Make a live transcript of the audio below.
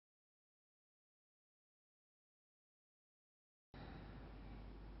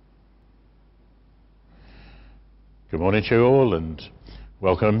Good morning to you all, and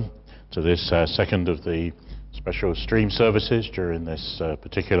welcome to this second of the special stream services during this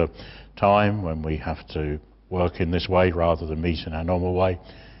particular time when we have to work in this way rather than meet in our normal way.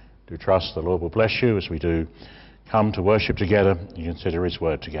 Do trust the Lord will bless you as we do come to worship together and consider His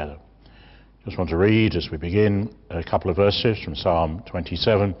word together. Just want to read as we begin a couple of verses from Psalm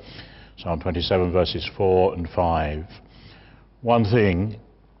 27 verses 4 and 5. One thing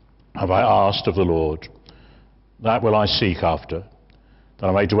have I asked of the Lord, that will I seek after, that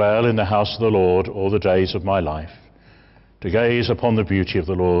I may dwell in the house of the Lord all the days of my life, to gaze upon the beauty of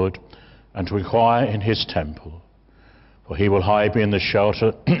the Lord and to inquire in His temple. For He will hide me in His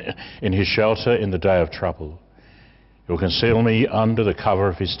shelter in the day of trouble. He will conceal me under the cover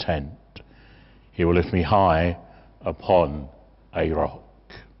of His tent. He will lift me high upon a rock.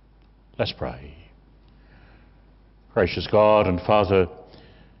 Let's pray. Gracious God and Father,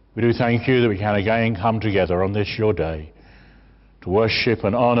 we do thank you that we can again come together on this your day to worship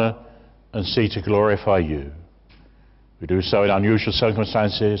and honour and seek to glorify you. We do so in unusual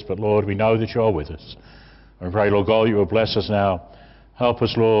circumstances, but Lord, we know that you are with us. And we pray, Lord God, you will bless us now. Help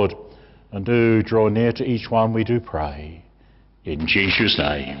us, Lord, and do draw near to each one, we do pray. In Jesus'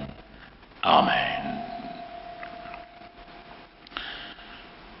 name, Amen.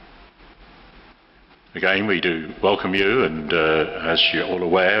 Again, we do welcome you, and as you're all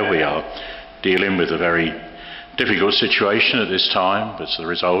aware, we are dealing with a very difficult situation at this time as a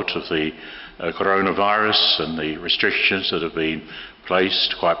result of the coronavirus and the restrictions that have been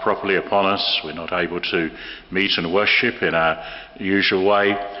placed quite properly upon us. We're not able to meet and worship in our usual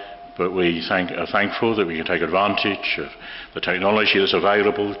way, but we are thankful that we can take advantage of the technology that's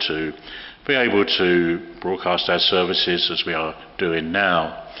available to be able to broadcast our services as we are doing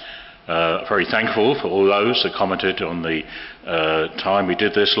now. Very thankful for all those that commented on the time we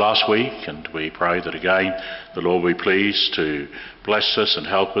did this last week, and we pray that again the Lord will be pleased to bless us and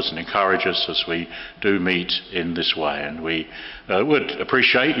help us and encourage us as we do meet in this way. And we would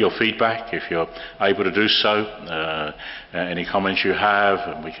appreciate your feedback if you're able to do so. Any comments you have,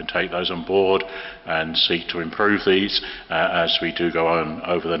 and we can take those on board and seek to improve these as we do go on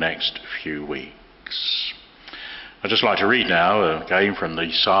over the next few weeks. I'd just like to read now again from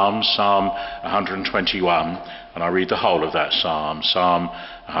the Psalm 121, and I read the whole of that Psalm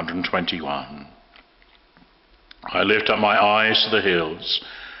 121. I lift up my eyes to the hills.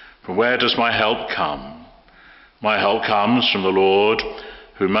 From where does my help come? My help comes from the Lord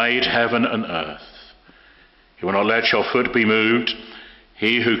who made heaven and earth. He will not let your foot be moved.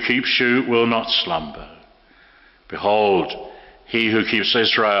 He who keeps you will not slumber. Behold, he who keeps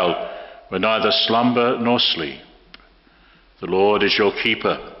Israel will neither slumber nor sleep. The Lord is your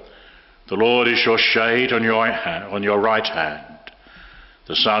keeper. The Lord is your shade on your right hand.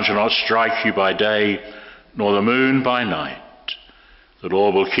 The sun shall not strike you by day, nor the moon by night. The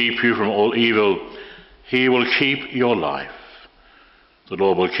Lord will keep you from all evil. He will keep your life. The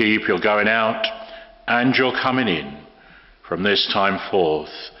Lord will keep your going out and your coming in from this time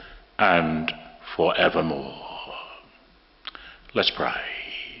forth and forevermore. Let's pray.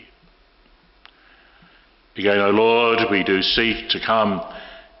 Again, O Lord, we do seek to come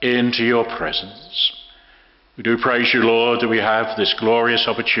into your presence. We do praise you, Lord, that we have this glorious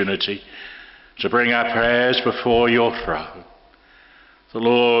opportunity to bring our prayers before your throne. The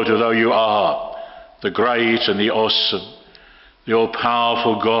Lord, although you are the great and the awesome, the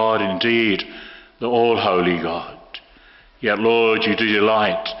all-powerful God, indeed, the all-holy God, yet, Lord, you do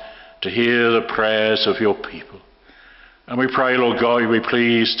delight to hear the prayers of your people. And we pray, Lord God, you be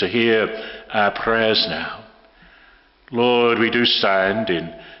pleased to hear our prayers now. Lord, we do stand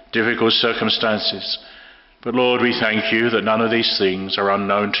in difficult circumstances, but Lord, we thank you that none of these things are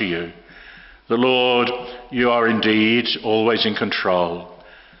unknown to you. That, Lord, you are indeed always in control.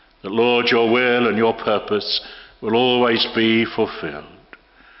 That, Lord, your will and your purpose will always be fulfilled.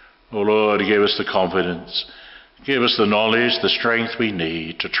 Oh, Lord, give us the confidence, give us the knowledge, the strength we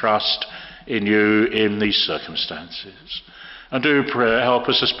need to trust in you in these circumstances. And do help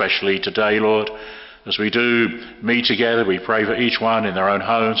us especially today, Lord, as we do meet together. We pray for each one in their own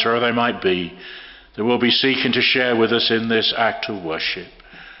homes, wherever they might be, that will be seeking to share with us in this act of worship.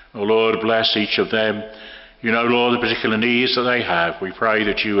 Oh Lord, bless each of them. You know, Lord, the particular needs that they have. We pray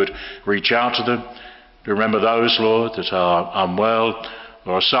that you would reach out to them. To remember those, Lord, that are unwell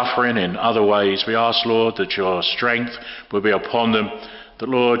or are suffering in other ways. We ask, Lord, that your strength will be upon them, that,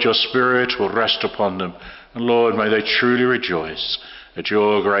 Lord, your Spirit will rest upon them. And, Lord, may they truly rejoice at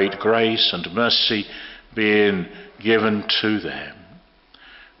your great grace and mercy being given to them.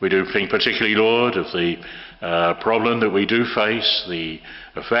 We do think particularly, Lord, of the problem that we do face, the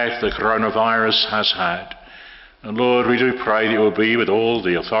effect the coronavirus has had. And Lord, we do pray that you will be with all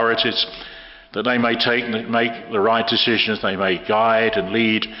the authorities, that they may make the right decisions, they may guide and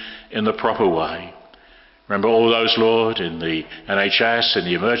lead in the proper way. Remember all those, Lord, in the NHS, in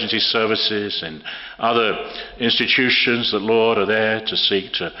the emergency services, in other institutions that, Lord, are there to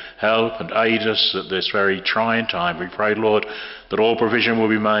seek to help and aid us at this very trying time. We pray, Lord, that all provision will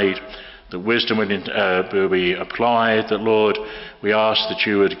be made, that wisdom will be applied, that, Lord, we ask that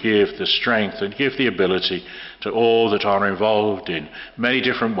you would give the strength and give the ability to all that are involved in many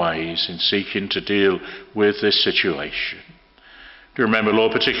different ways in seeking to deal with this situation. Do remember,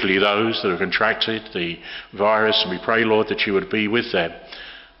 Lord, particularly those that have contracted the virus, and we pray, Lord, that you would be with them.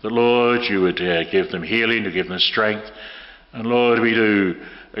 That, Lord, you would give them healing, to give them strength. And, Lord, we do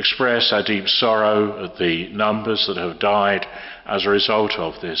express our deep sorrow at the numbers that have died as a result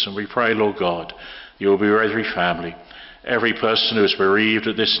of this. And we pray, Lord God, you will be with every family, every person who is bereaved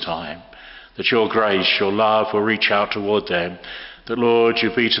at this time, that your grace, your love will reach out toward them. That, Lord, you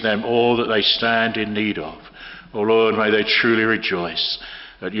be to them all that they stand in need of. Oh Lord, may they truly rejoice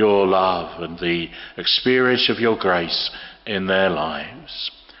at your love and the experience of your grace in their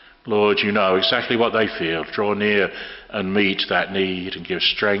lives. Lord, you know exactly what they feel. Draw near and meet that need and give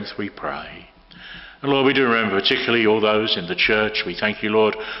strength, we pray. And Lord, we do remember particularly all those in the church. We thank you,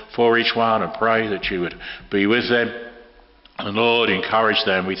 Lord, for each one and pray that you would be with them. And Lord, encourage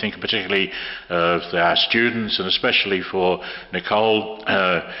them. We think particularly of our students, and especially for Nicole,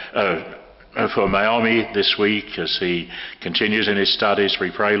 for Naomi this week as he continues in his studies.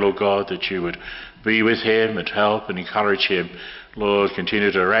 We pray, Lord God, that you would be with him and help and encourage him. Lord,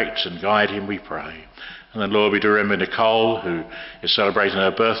 continue to direct and guide him, we pray. And then, Lord, we do remember Nicole, who is celebrating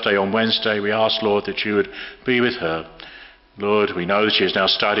her birthday on Wednesday. We ask, Lord, that you would be with her. Lord, we know that she is now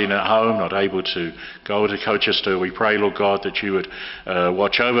studying at home, not able to go to Colchester. We pray, Lord God, that you would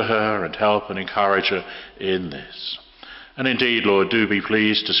watch over her and help and encourage her in this. And indeed, Lord, do be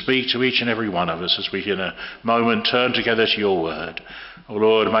pleased to speak to each and every one of us as we in a moment turn together to your word. Oh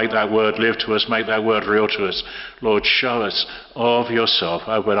Lord, make that word live to us, make that word real to us. Lord, show us of yourself.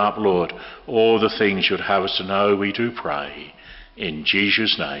 Open up, Lord, all the things you'd have us to know, we do pray. In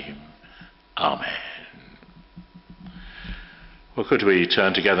Jesus' name, amen. Well, could we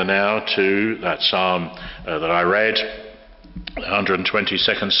turn together now to that psalm that I read, the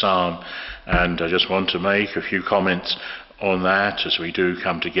 122nd psalm, and I just want to make a few comments on that as we do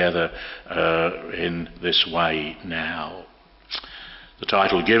come together in this way now. The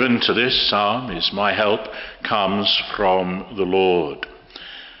title given to this psalm is "My Help Comes from the Lord."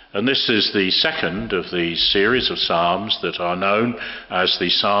 And this is the second of the series of psalms that are known as the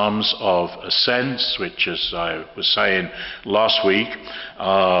Psalms of Ascents, which, as I was saying last week,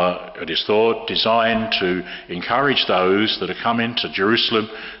 it is thought designed to encourage those that are coming to Jerusalem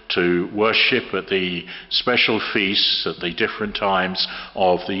to worship at the special feasts at the different times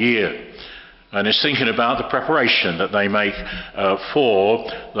of the year. And it's thinking about the preparation that they make for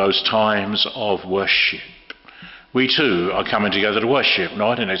those times of worship. We too are coming together to worship,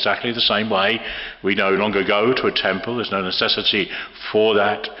 not in exactly the same way. We no longer go to a temple. There's no necessity for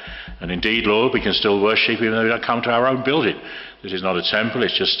that. And indeed, Lord, we can still worship even though we don't come to our own building. This is not a temple,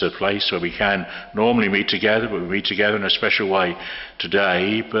 it's just a place where we can normally meet together, but we meet together in a special way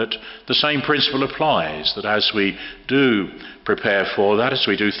today. But the same principle applies, that as we do prepare for that, as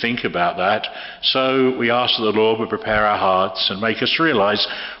we do think about that, so we ask that the Lord would prepare our hearts and make us realise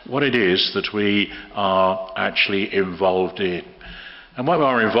what it is that we are actually involved in. And what we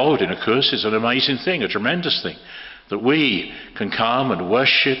are involved in, of course, is an amazing thing, a tremendous thing, that we can come and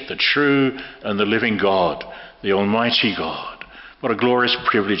worship the true and the living God, the Almighty God. What a glorious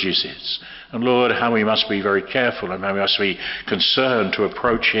privilege it is. And Lord, how we must be very careful and how we must be concerned to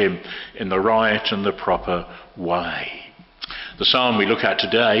approach him in the right and the proper way. The psalm we look at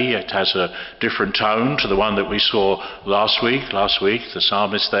today, it has a different tone to the one that we saw last week. Last week, the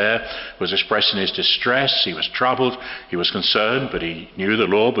psalmist there was expressing his distress. He was troubled, he was concerned, but he knew the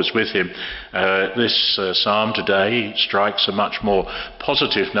Lord was with him. This psalm today strikes a much more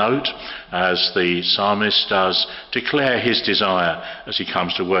positive note as the psalmist does declare his desire as he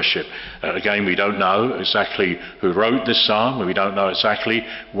comes to worship. Again, we don't know exactly who wrote this psalm, and we don't know exactly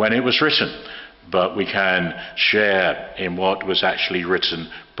when it was written. But we can share in what was actually written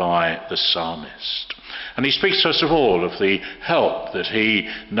by the psalmist. And he speaks first of all of the help that he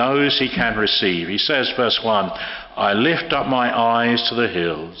knows he can receive. He says, verse 1, "I lift up my eyes to the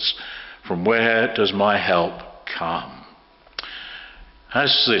hills. From where does my help come?"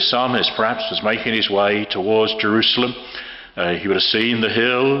 As the psalmist perhaps was making his way towards Jerusalem, He would have seen the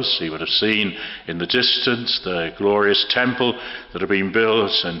hills, he would have seen in the distance the glorious temple that had been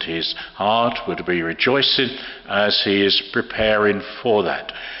built, and his heart would be rejoicing as he is preparing for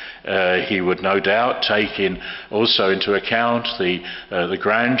that. He would no doubt take also into account the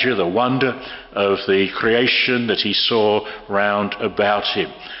grandeur, the wonder of the creation that he saw round about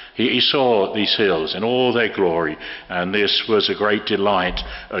him. He saw these hills in all their glory, and this was a great delight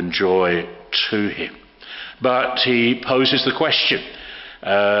and joy to him. But he poses the question,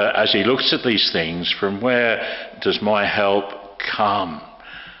 as he looks at these things, from where does my help come?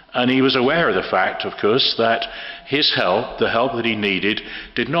 And he was aware of the fact, of course, that his help, the help that he needed,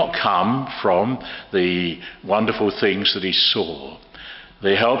 did not come from the wonderful things that he saw.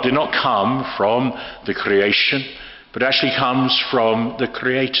 The help did not come from the creation, but actually comes from the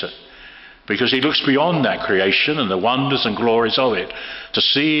Creator. Because he looks beyond that creation and the wonders and glories of it to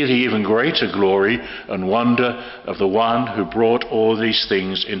see the even greater glory and wonder of the one who brought all these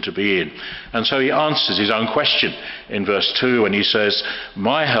things into being. And so he answers his own question in verse 2 when he says,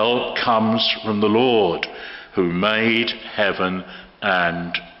 "My help comes from the Lord who made heaven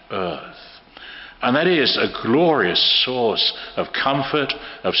and earth." And that is a glorious source of comfort,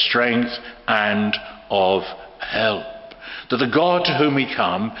 of strength, and of help. That the God to whom we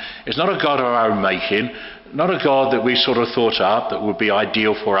come is not a God of our own making, not a God that we sort of thought up that would be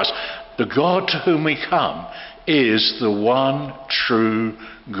ideal for us. The God to whom we come is the one true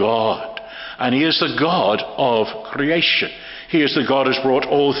God. And he is the God of creation. He is the God who has brought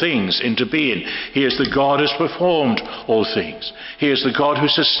all things into being. He is the God who has performed all things. He is the God who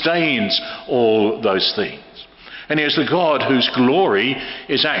sustains all those things. And he is the God whose glory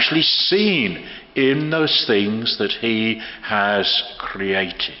is actually seen in those things that he has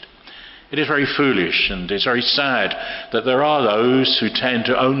created. It is very foolish and it's very sad that there are those who tend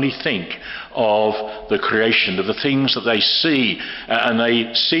to only think of the creation, of the things that they see, and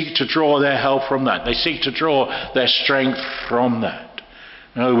they seek to draw their help from that. They seek to draw their strength from that.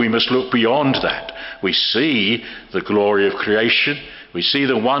 No, we must look beyond that. We see the glory of creation, we see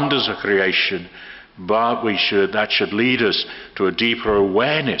the wonders of creation, but that should lead us to a deeper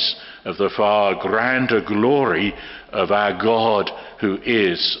awareness of the far grander glory of our God who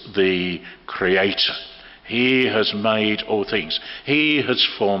is the Creator. He has made all things. He has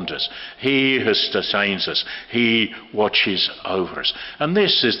formed us. He has sustained us. He watches over us. And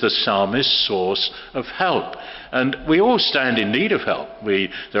this is the psalmist's source of help. And we all stand in need of help.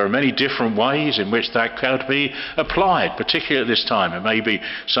 There are many different ways in which that can be applied, particularly at this time. It may be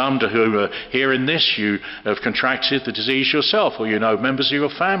some to whom are hearing this, you have contracted the disease yourself, or you know members of your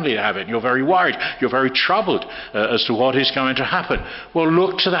family have it, and you're very worried, you're very troubled as to what is going to happen. Well,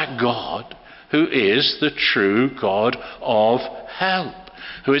 look to that God who is the true God of help,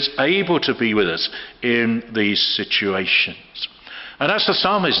 who is able to be with us in these situations. And as the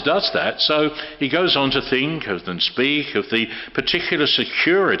psalmist does that, so he goes on to think of and speak of the particular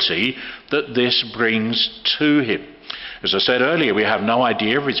security that this brings to him. As I said earlier, we have no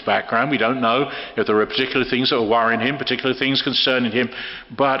idea of his background. We don't know if there are particular things that are worrying him, particular things concerning him.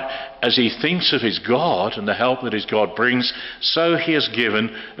 But as he thinks of his God and the help that his God brings, so he has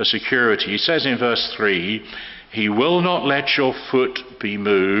given a security. He says in verse 3, "He will not let your foot be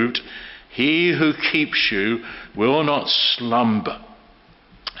moved. He who keeps you will not slumber."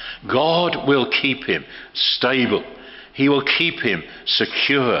 God will keep him stable. He will keep him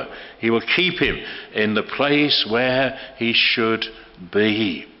secure. He will keep him in the place where he should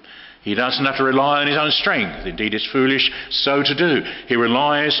be. He doesn't have to rely on his own strength. Indeed, it's foolish so to do. He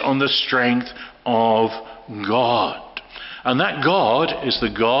relies on the strength of God. And that God is the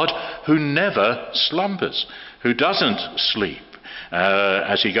God who never slumbers, who doesn't sleep.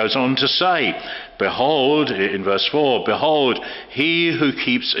 As he goes on to say, behold, in verse 4, "Behold, he who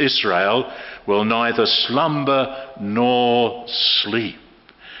keeps Israel will neither slumber nor sleep."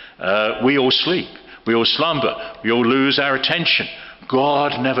 We all sleep, we all slumber, we all lose our attention.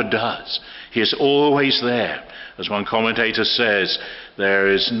 God never does. He is always there. As one commentator says, there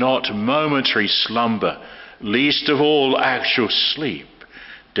is not momentary slumber, least of all actual sleep,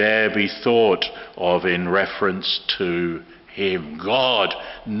 dare be thought of in reference to him. God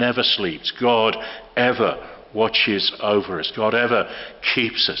never sleeps. God ever watches over us. God ever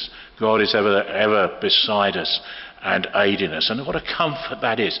keeps us. God is ever beside us and aiding us. And what a comfort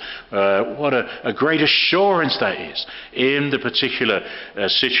that is. What a great assurance that is in the particular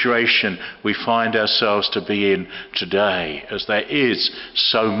situation we find ourselves to be in today, as there is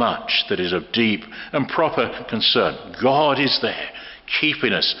so much that is of deep and proper concern. God is there,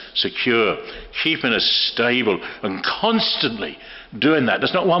 keeping us secure, keeping us stable, and constantly doing that.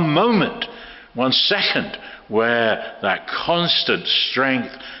 There's not one moment 1 second where that constant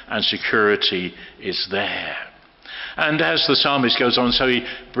strength and security is there. And as the psalmist goes on, so he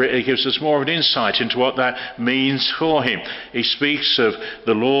gives us more of an insight into what that means for him. He speaks of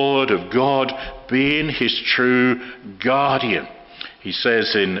the Lord, of God, being his true guardian. He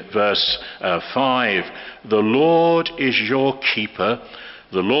says in verse 5, "The Lord is your keeper,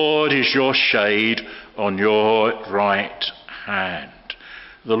 the Lord is your shade on your right hand."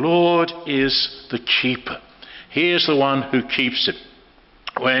 The Lord is the keeper. He is the one who keeps it.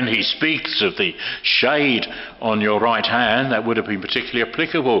 When he speaks of the shade on your right hand, that would have been particularly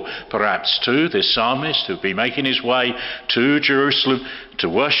applicable perhaps to this psalmist who'd be making his way to Jerusalem to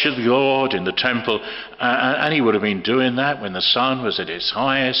worship God in the temple, and he would have been doing that when the sun was at its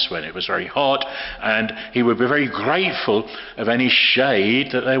highest, when it was very hot, and he would be very grateful of any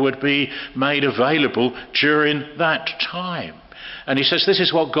shade that there would be made available during that time. And he says this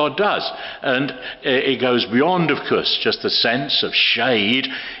is what God does. And it goes beyond, of course, just the sense of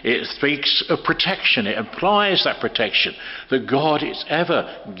shade. It speaks of protection. It implies that protection, that God is ever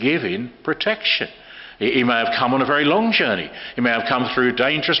giving protection. He may have come on a very long journey. He may have come through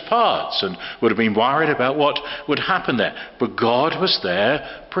dangerous parts and would have been worried about what would happen there. But God was there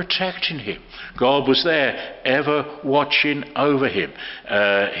protecting him. God was there ever watching over him.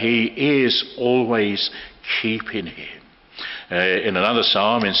 He is always keeping him. In another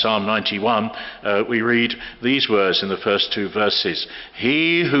psalm, in Psalm 91, we read these words in the first two verses.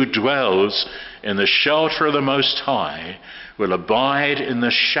 "He who dwells in the shelter of the Most High will abide in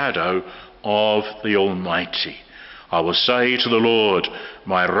the shadow of the Almighty. I will say to the Lord,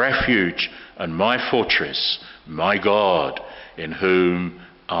 my refuge and my fortress, my God, in whom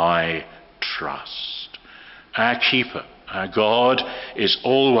I trust." Our keeper, our God, is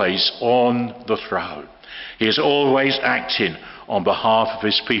always on the throne. He is always acting on behalf of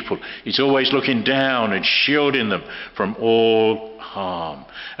his people. He's always looking down and shielding them from all harm.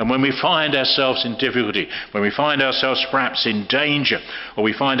 And when we find ourselves in difficulty, when we find ourselves perhaps in danger, or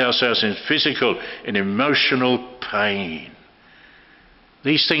we find ourselves in physical and emotional pain,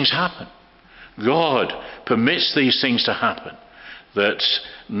 these things happen. God permits these things to happen, that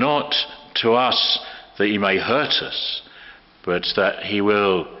not to us that he may hurt us, but that he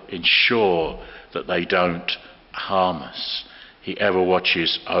will ensure that they don't harm us. He ever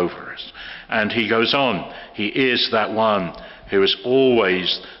watches over us. And he goes on, he is that one who is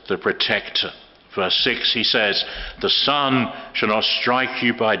always the protector. Verse 6, he says, "The sun shall not strike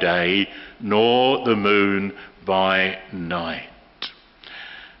you by day, nor the moon by night."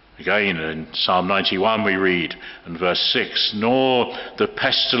 Again, in Psalm 91 we read, in verse 6, "Nor the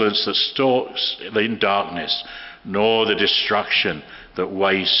pestilence that stalks in darkness, nor the destruction that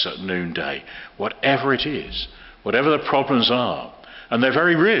wastes at noonday." Whatever it is, whatever the problems are, and they're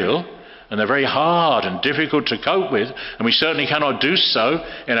very real, and they're very hard and difficult to cope with, and we certainly cannot do so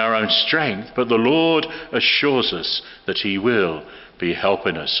in our own strength, but the Lord assures us that he will be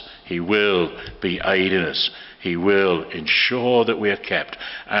helping us, he will be aiding us, he will ensure that we are kept,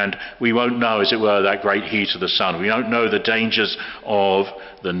 and we won't know, as it were, that great heat of the sun. We don't know the dangers of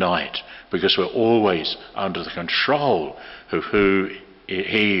the night, because we're always under the control of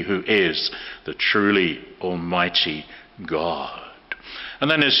he who is the truly almighty God. And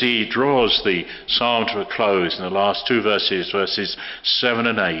then as he draws the psalm to a close in the last two verses, verses 7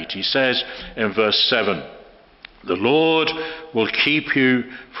 and 8, he says in verse 7, "The Lord will keep you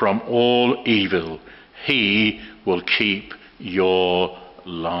from all evil. He will keep your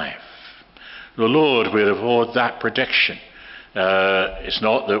life." The Lord will afford that protection. It's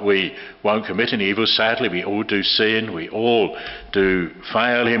not that we won't commit any evil. Sadly, we all do sin. We all do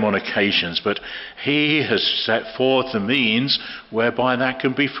fail him on occasions. But he has set forth the means whereby that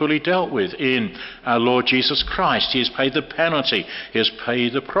can be fully dealt with in our Lord Jesus Christ. He has paid the penalty. He has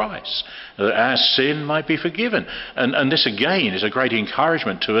paid the price, that our sin might be forgiven. And this again is a great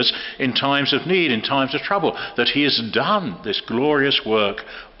encouragement to us in times of need, in times of trouble, that he has done this glorious work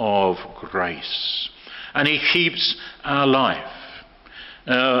of grace. And he keeps our life.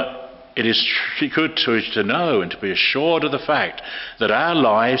 It is good to know and to be assured of the fact that our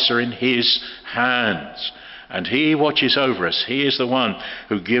lives are in his hands. And he watches over us. He is the one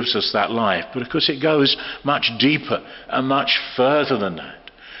who gives us that life. But of course it goes much deeper and much further than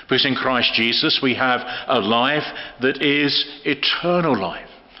that. Because in Christ Jesus we have a life that is eternal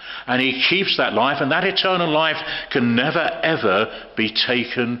life. And he keeps that life, and that eternal life can never ever be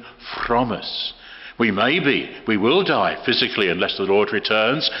taken from us. We will die physically unless the Lord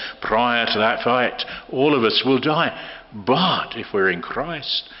returns. Prior to that fact, all of us will die. But if we're in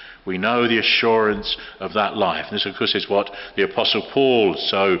Christ, We know the assurance of that life. And this, of course, is what the Apostle Paul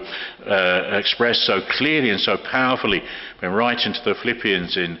expressed so clearly and so powerfully when writing to the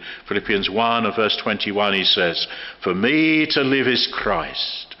Philippians. In Philippians 1 and verse 21, he says, "For me to live is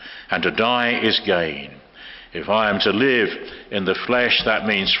Christ, and to die is gain. If I am to live in the flesh, that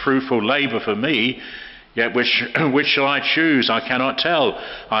means fruitful labour for me. Yet which shall I choose? I cannot tell.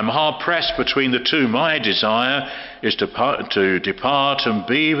 I'm hard pressed between the two. My desire is to depart and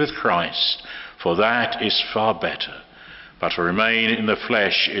be with Christ, for that is far better. But to remain in the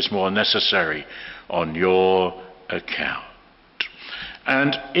flesh is more necessary on your account."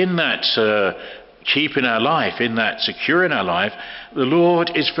 And in that keeping our life, in that securing our life, the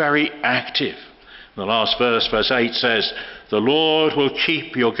Lord is very active. The last verse, verse 8 says, "The Lord will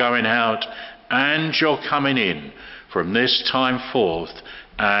keep your going out and your coming in from this time forth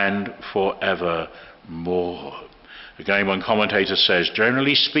and forevermore." Again, one commentator says,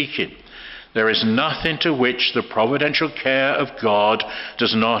 generally speaking, there is nothing to which the providential care of God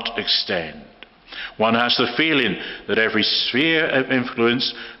does not extend. One has the feeling that every sphere of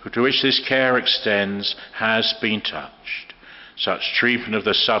influence to which this care extends has been touched. Such treatment of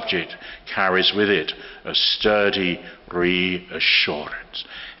the subject carries with it a sturdy reassurance.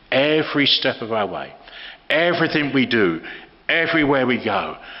 Every step of our way, everything we do, everywhere we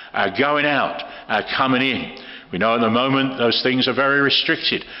go, our going out, our coming in. We know at the moment those things are very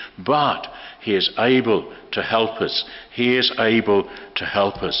restricted, but he is able to help us. He is able to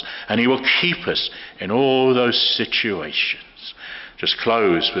help us, and he will keep us in all those situations. Just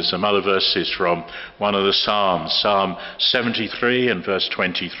close with some other verses from one of the Psalms, Psalm 73 and verse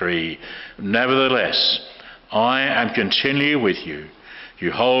 23. "Nevertheless, I am continually with you.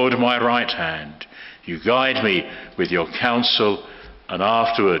 You hold my right hand. You guide me with your counsel, and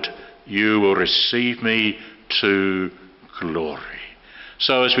afterward you will receive me to glory."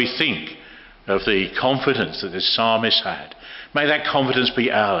 So as we think of the confidence that this psalmist had, may that confidence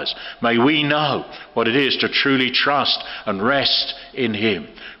be ours. May we know what it is to truly trust and rest in him.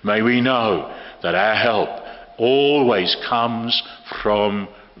 May we know that our help always comes from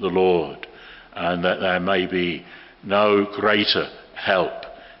the Lord, and that there may be no greater help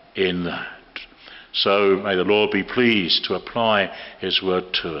in that. So may the Lord be pleased to apply his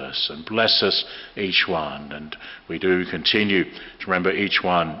word to us and bless us each one. And we do continue to remember each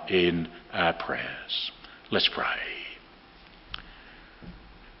one in our prayers. Let's pray.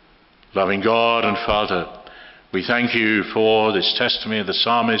 Loving God and Father, we thank you for this testimony the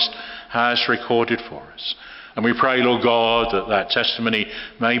psalmist has recorded for us. And we pray, Lord God, that that testimony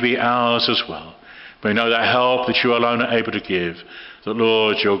may be ours as well. We know that help that you alone are able to give, that,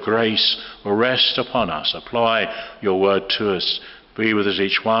 Lord, your grace will rest upon us. Apply your word to us. Be with us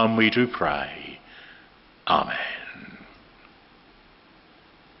each one, we do pray. Amen.